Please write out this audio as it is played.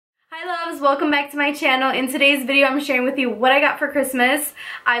Hi loves, welcome back to my channel. In today's video I'm sharing with you what I got for Christmas.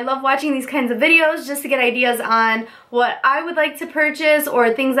 I love watching these kinds of videos just to get ideas on what I would like to purchase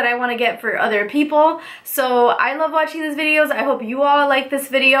or things that I want to get for other people. So I love watching these videos. I hope you all like this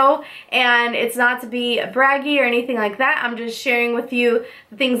video, and it's not to be braggy or anything like that. I'm just sharing with you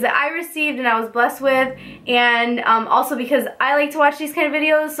the things that I received and I was blessed with, and also because I like to watch these kind of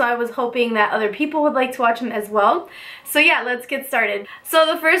videos, so I was hoping that other people would like to watch them as well. So yeah, let's get started. So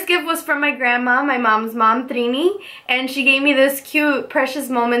the first gift was from my grandma, my mom's mom, Trini, and she gave me this cute Precious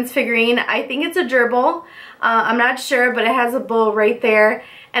Moments figurine. I think it's a gerbil. I'm not sure, but it has a bull right there.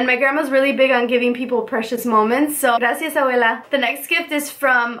 And my grandma's really big on giving people precious moments, so gracias, abuela. The next gift is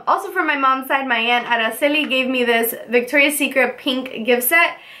also from my mom's side. My aunt Araceli gave me this Victoria's Secret pink gift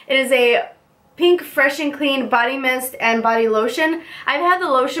set. It is a pink fresh and clean body mist and body lotion. I've had the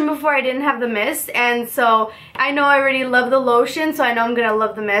lotion before, I didn't have the mist, and so I know I already love the lotion, so I know I'm gonna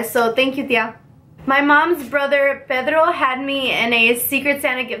love the mist, so thank you, tia. My mom's brother Pedro had me in a Secret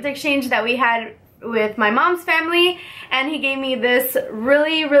Santa gift exchange that we had with my mom's family, and he gave me this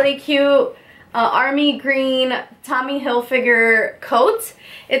really cute army green Tommy Hilfiger coat.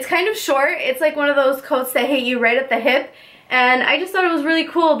 It's kind of short. It's like one of those coats that hit you right at the hip, and I just thought it was really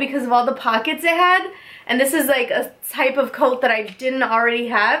cool because of all the pockets it had, and this is like a type of coat that I didn't already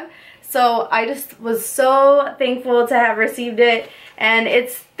have, so I just was so thankful to have received it. And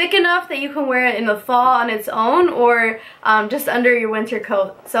it's thick enough that you can wear it in the fall on its own, or just under your winter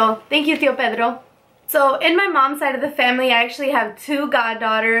coat. So thank you, Tio Pedro. So in my mom's side of the family, I actually have two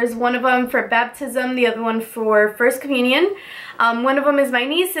goddaughters, one of them for baptism, the other one for First Communion. One of them is my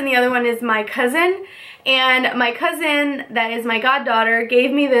niece and the other one is my cousin. And my cousin, that is my goddaughter,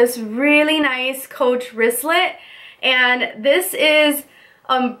 gave me this really nice Coach wristlet. And this is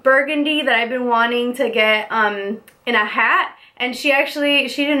burgundy that I've been wanting to get in a hat. And she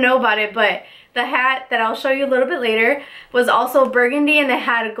didn't know about it, but the hat that I'll show you a little bit later was also burgundy, and it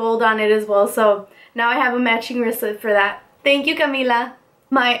had gold on it as well. So now I have a matching wristlet for that. Thank you, Camila.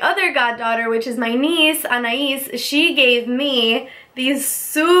 My other goddaughter, which is my niece, Anais, she gave me these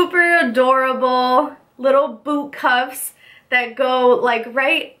super adorable little boot cuffs that go like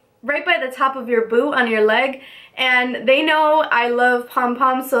right by the top of your boot on your leg. And they know I love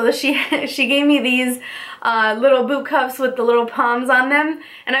pom-poms, so she gave me these little boot cuffs with the little poms on them.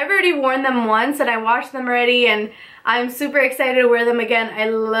 And I've already worn them once and I washed them already, and I'm super excited to wear them again. I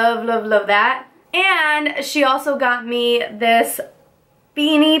love that. And she also got me this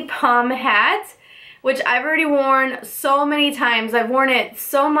beanie pom hat, which I've already worn so many times. I've worn it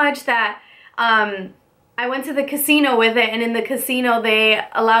so much that I went to the casino with it, and in the casino they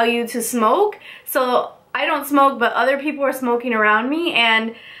allow you to smoke. So I don't smoke, but other people were smoking around me,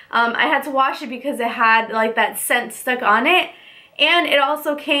 and I had to wash it because it had like that scent stuck on it. And it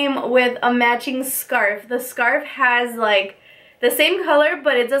also came with a matching scarf. The scarf has like the same color,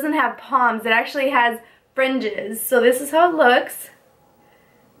 but it doesn't have poms. It actually has fringes. So this is how it looks.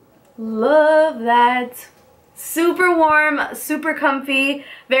 Love that. Super warm, super comfy,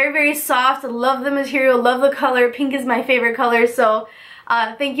 very soft. Love the material, love the color. Pink is my favorite color, so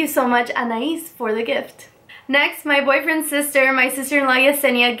thank you so much, Anais, for the gift. Next, my boyfriend's sister, my sister-in-law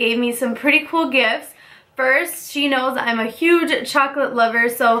Yesenia, gave me some pretty cool gifts. First, she knows I'm a huge chocolate lover,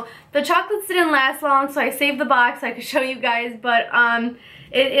 so the chocolates didn't last long, so I saved the box. I could show you guys, but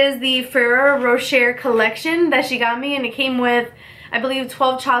it is the Ferrero Rocher collection that she got me, and it came with, I believe,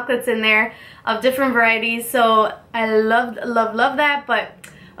 12 chocolates in there of different varieties, so I love that. But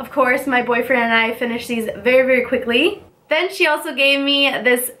of course my boyfriend and I finished these very quickly. Then she also gave me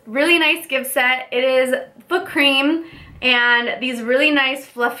this really nice gift set. It is foot cream and these really nice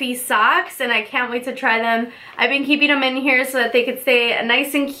fluffy socks, and I can't wait to try them. I've been keeping them in here so that they could stay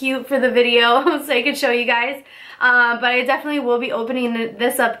nice and cute for the video so I could show you guys. But I definitely will be opening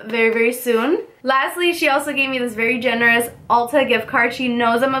this up very soon. Lastly, she also gave me this very generous Ulta gift card. She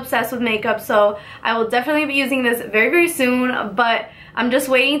knows I'm obsessed with makeup, so I will definitely be using this very soon, but I'm just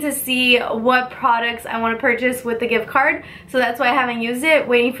waiting to see what products I want to purchase with the gift card, so that's why I haven't used it,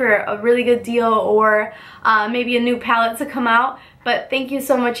 waiting for a really good deal or maybe a new palette to come out. But thank you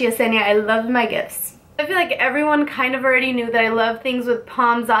so much, Yesenia. I love my gifts. I feel like everyone kind of already knew that I love things with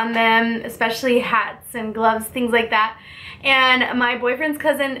poms on them, especially hats and gloves, things like that. And my boyfriend's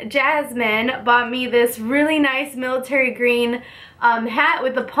cousin Jasmine bought me this really nice military green hat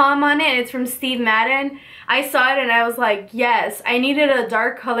with the pom on it. It's from Steve Madden. I saw it and I was like, yes, I needed a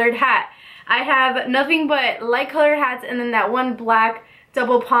dark colored hat. I have nothing but light colored hats and then that one black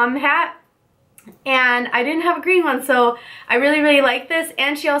double pom hat. And I didn't have a green one, so I really like this.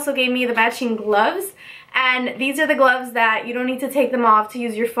 And she also gave me the matching gloves, And these are the gloves that you don't need to take them off to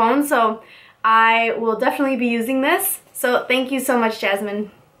use your phone, so I will definitely be using this. So thank you so much,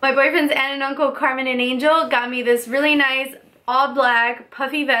 Jasmine. My boyfriend's aunt and uncle, Carmen and Angel, got me this really nice all black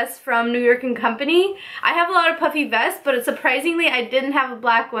puffy vest from New York & Company. I have a lot of puffy vests, but surprisingly I didn't have a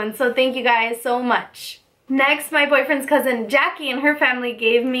black one, so thank you guys so much. Next, my boyfriend's cousin Jackie and her family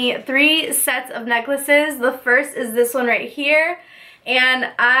gave me 3 sets of necklaces. The first is this one right here,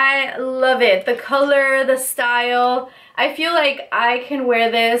 and I love it. The color, the style. I feel like I can wear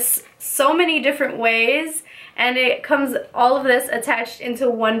this so many different ways, and it comes all of this attached into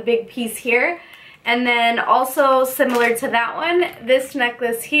one big piece here. And then also similar to that one, this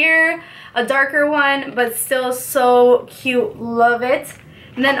necklace here, a darker one, but still so cute, love it.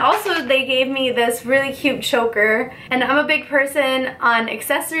 And then also they gave me this really cute choker, and I'm a big person on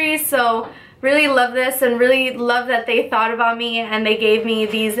accessories, so really love this and really love that they thought about me and they gave me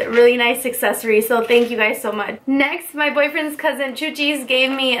these really nice accessories, so thank you guys so much. Next, my boyfriend's cousin Chuchis gave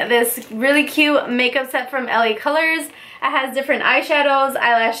me this really cute makeup set from LA Colors. It has different eyeshadows,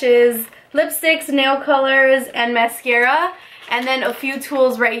 eyelashes, lipsticks, nail colors, and mascara, and then a few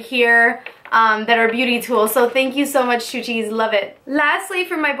tools right here that are beauty tools. So thank you so much, Chuchis, love it. Lastly,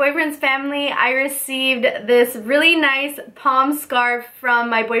 for my boyfriend's family, I received this really nice palm scarf from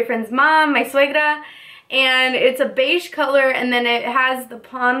my boyfriend's mom, my suegra, and it's a beige color, and then it has the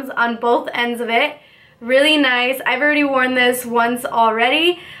palms on both ends of it. Really nice. I've already worn this once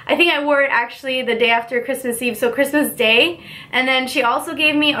already. I think I wore it actually the day after Christmas Eve, so Christmas Day. And then she also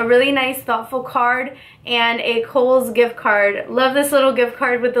gave me a really nice thoughtful card and a Kohl's gift card. Love this little gift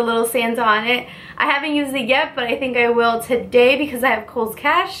card with the little Santa on it. I haven't used it yet, but I think I will today because I have Kohl's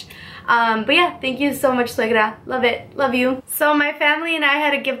cash. But yeah, thank you so much, suegra. Love it. Love you. So my family and I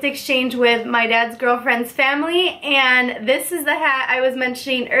had a gift exchange with my dad's girlfriend's family, and this is the hat I was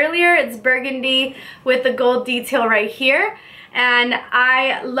mentioning earlier. It's burgundy with the gold detail right here, and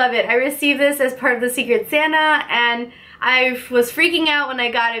I love it. I received this as part of the Secret Santa, and I was freaking out when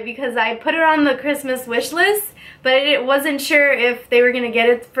I got it because I put it on the Christmas wish list, but it wasn't sure if they were gonna get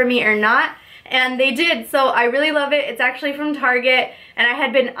it for me or not. And they did, so I really love it. It's actually from Target, and I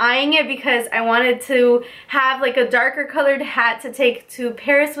had been eyeing it because I wanted to have like a darker colored hat to take to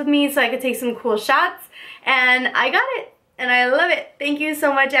Paris with me so I could take some cool shots, and I got it, and I love it. Thank you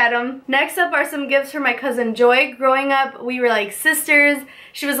so much, Adam. Next up are some gifts for my cousin Joy. Growing up, we were like sisters.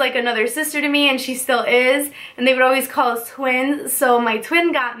 She was like another sister to me, and she still is, and they would always call us twins. So my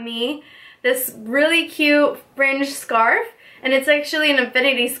twin got me this really cute fringe scarf. And it's actually an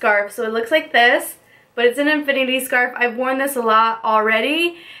infinity scarf, so it looks like this, but it's an infinity scarf. I've worn this a lot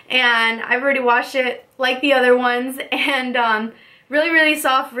already, and I've already washed it like the other ones, and really, really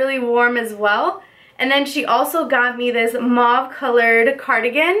soft, really warm as well. And then she also got me this mauve colored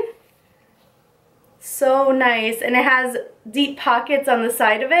cardigan. So nice, and it has deep pockets on the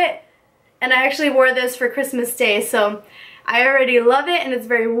side of it, and I actually wore this for Christmas Day, so I already love it, and it's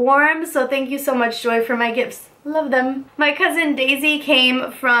very warm, so thank you so much, Joy, for my gifts. Love them. My cousin Daisy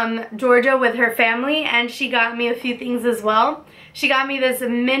came from Georgia with her family, and she got me a few things as well. She got me this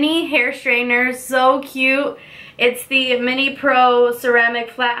mini hair straightener, so cute. It's the Mini Pro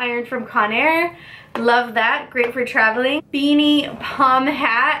ceramic flat iron from Conair. Love that, great for traveling. Beanie palm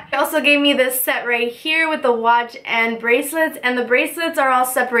hat. She also gave me this set right here with the watch and bracelets, and the bracelets are all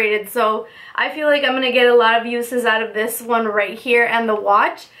separated, so I feel like I'm gonna get a lot of uses out of this one right here and the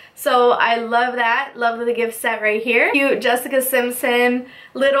watch. So I love that. Love the gift set right here. Cute Jessica Simpson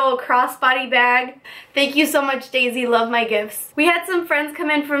little crossbody bag. Thank you so much, Daisy. Love my gifts. We had some friends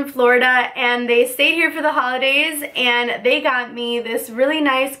come in from Florida, and they stayed here for the holidays, and they got me this really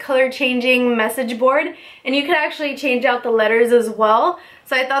nice color changing message board, and you can actually change out the letters as well.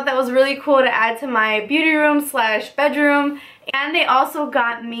 So I thought that was really cool to add to my beauty room slash bedroom. And they also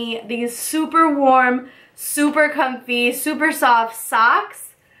got me these super warm, super comfy, super soft socks.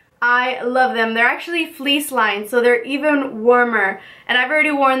 I love them. They're actually fleece lined, so they're even warmer. And I've already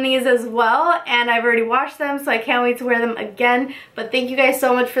worn these as well, and I've already washed them, so I can't wait to wear them again. But thank you guys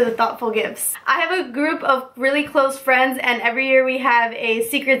so much for the thoughtful gifts. I have a group of really close friends, and every year we have a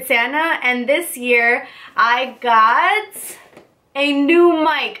Secret Santa, and this year I got a new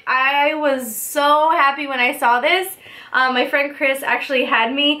mic. I was so happy when I saw this. My friend Chris actually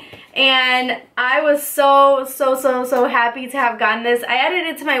had me, and I was so happy to have gotten this. I added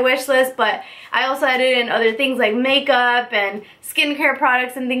it to my wish list, but I also added in other things like makeup and skincare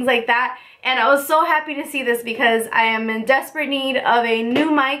products and things like that. And I was so happy to see this because I am in desperate need of a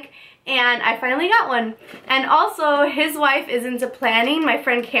new mic, and I finally got one. And also, his wife is into planning, my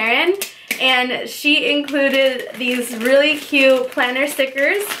friend Karen, and she included these really cute planner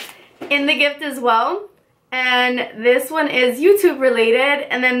stickers in the gift as well. and this one is YouTube related,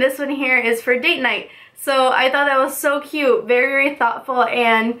 and then this one here is for date night. So I thought that was so cute, very, very thoughtful,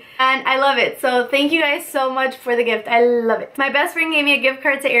 and I love it. So thank you guys so much for the gift. I love it. My best friend gave me a gift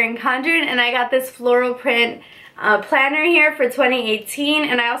card to Erin Condren, and I got this floral print planner here for 2018,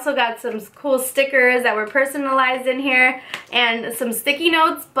 and I also got some cool stickers that were personalized in here and some sticky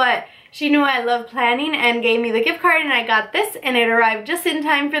notes, but she knew I love planning and gave me the gift card, and I got this, and it arrived just in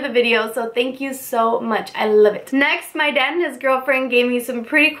time for the video, so thank you so much. I love it. Next, my dad and his girlfriend gave me some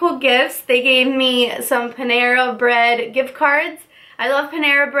pretty cool gifts. They gave me some Panera Bread gift cards. I love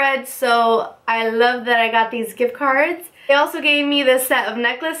Panera Bread, so I love that I got these gift cards. They also gave me this set of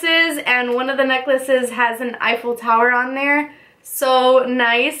necklaces, and one of the necklaces has an Eiffel Tower on there. So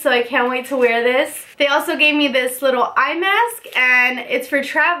nice, so I can't wait to wear this. They also gave me this little eye mask, and it's for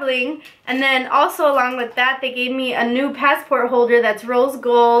traveling. And then also along with that, they gave me a new passport holder that's rose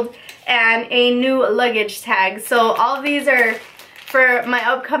gold and a new luggage tag. So all of these are for my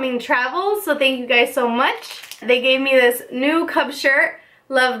upcoming travels, so thank you guys so much. They gave me this new Cub shirt.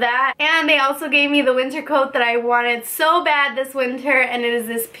 Love that. And they also gave me the winter coat that I wanted so bad this winter, and it is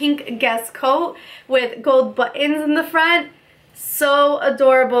this pink Guess coat with gold buttons in the front. So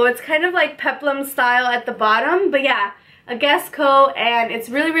adorable. It's kind of like peplum style at the bottom, but yeah, a Guess coat, and it's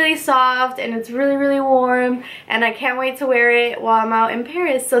really, really soft, and it's really, really warm, and I can't wait to wear it while I'm out in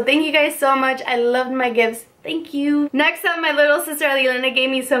Paris. So thank you guys so much. I loved my gifts. Thank you. Next up, my little sister Alina gave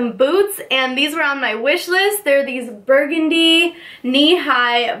me some boots, and these were on my wish list. They're these burgundy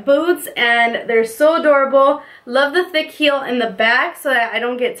knee-high boots, and they're so adorable. Love the thick heel in the back so that I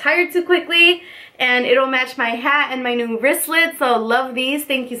don't get tired too quickly, and it'll match my hat and my new wristlet, so love these.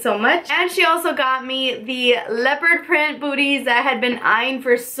 Thank you so much. And she also got me the leopard print booties that I had been eyeing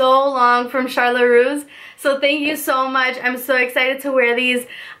for so long from Charlotte Russe. So thank you so much. I'm so excited to wear these.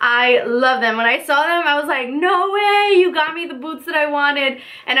 I love them. When I saw them, I was like, no way, you got me the boots that I wanted.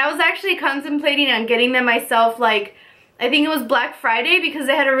 And I was actually contemplating on getting them myself, like, I think it was Black Friday because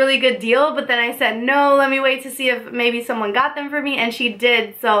they had a really good deal, but then I said, no, let me wait to see if maybe someone got them for me, and she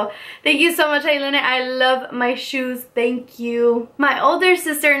did. So thank you so much, Ailene. I love my shoes. Thank you. My older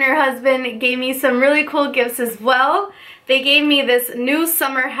sister and her husband gave me some really cool gifts as well. They gave me this new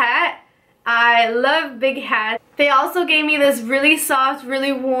summer hat. I love big hats. They also gave me this really soft,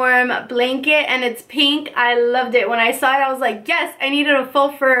 really warm blanket, and it's pink. I loved it. When I saw it, I was like, yes, I needed a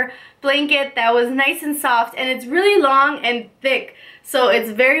faux fur blanket that was nice and soft, and it's really long and thick, so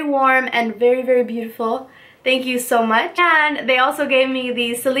it's very warm and very, very beautiful. Thank you so much. And they also gave me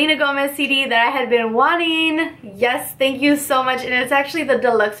the Selena Gomez CD that I had been wanting. Yes, thank you so much, and it's actually the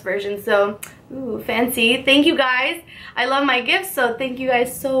deluxe version, so ooh, fancy. Thank you guys. I love my gifts, so thank you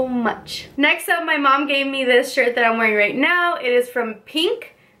guys so much. Next up, my mom gave me this shirt that I'm wearing right now. It is from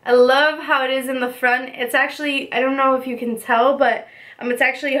Pink. I love how it is in the front. It's actually, I don't know if you can tell, but it's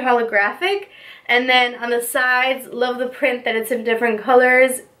actually holographic. And then on the sides, love the print that it's in different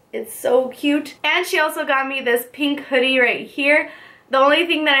colors. It's so cute. And she also got me this pink hoodie right here. The only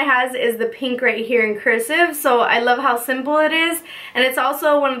thing that it has is the pink right here in cursive, so I love how simple it is. And it's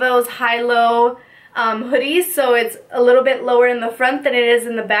also one of those high-low hoodies, so it's a little bit lower in the front than it is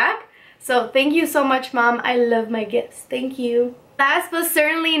in the back. So thank you so much, Mom. I love my gifts. Thank you. Last but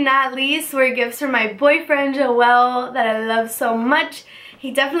certainly not least were gifts from my boyfriend, Joel, that I love so much. He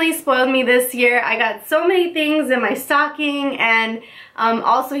definitely spoiled me this year. I got so many things in my stocking, and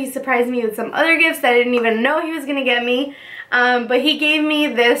also he surprised me with some other gifts that I didn't even know he was going to get me. But he gave me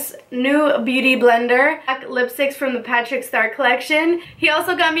this new beauty blender, lipsticks from the Patrick Star collection. He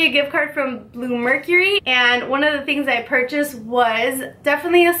also got me a gift card from Blue Mercury, and one of the things I purchased was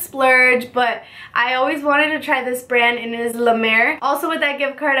definitely a splurge, but I always wanted to try this brand, and it is La Mer. Also with that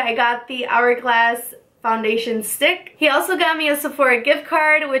gift card, I got the Hourglass foundation stick. He also got me a Sephora gift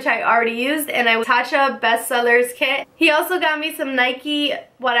card, which I already used, and a Tatcha bestsellers kit. He also got me some Nike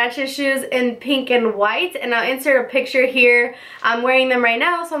Huarache shoes in pink and white, and I'll insert a picture here. I'm wearing them right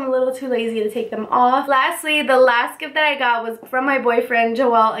now, so I'm a little too lazy to take them off. Lastly, the last gift that I got was from my boyfriend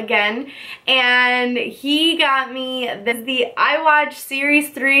Joel again, and he got me the iWatch Series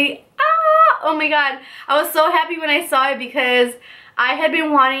 3. Oh my god, I was so happy when I saw it because I had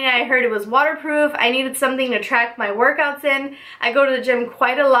been wanting it. I heard it was waterproof. I needed something to track my workouts in. I go to the gym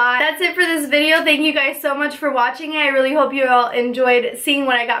quite a lot. That's it for this video. Thank you guys so much for watching it. I really hope you all enjoyed seeing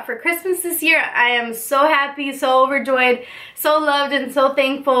what I got for Christmas this year. I am so happy, so overjoyed, so loved, and so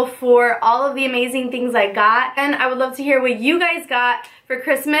thankful for all of the amazing things I got. And I would love to hear what you guys got for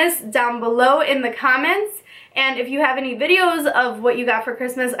Christmas down below in the comments. And if you have any videos of what you got for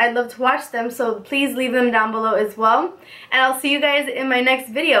Christmas, I'd love to watch them, so please leave them down below as well. And I'll see you guys in my next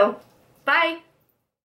video. Bye!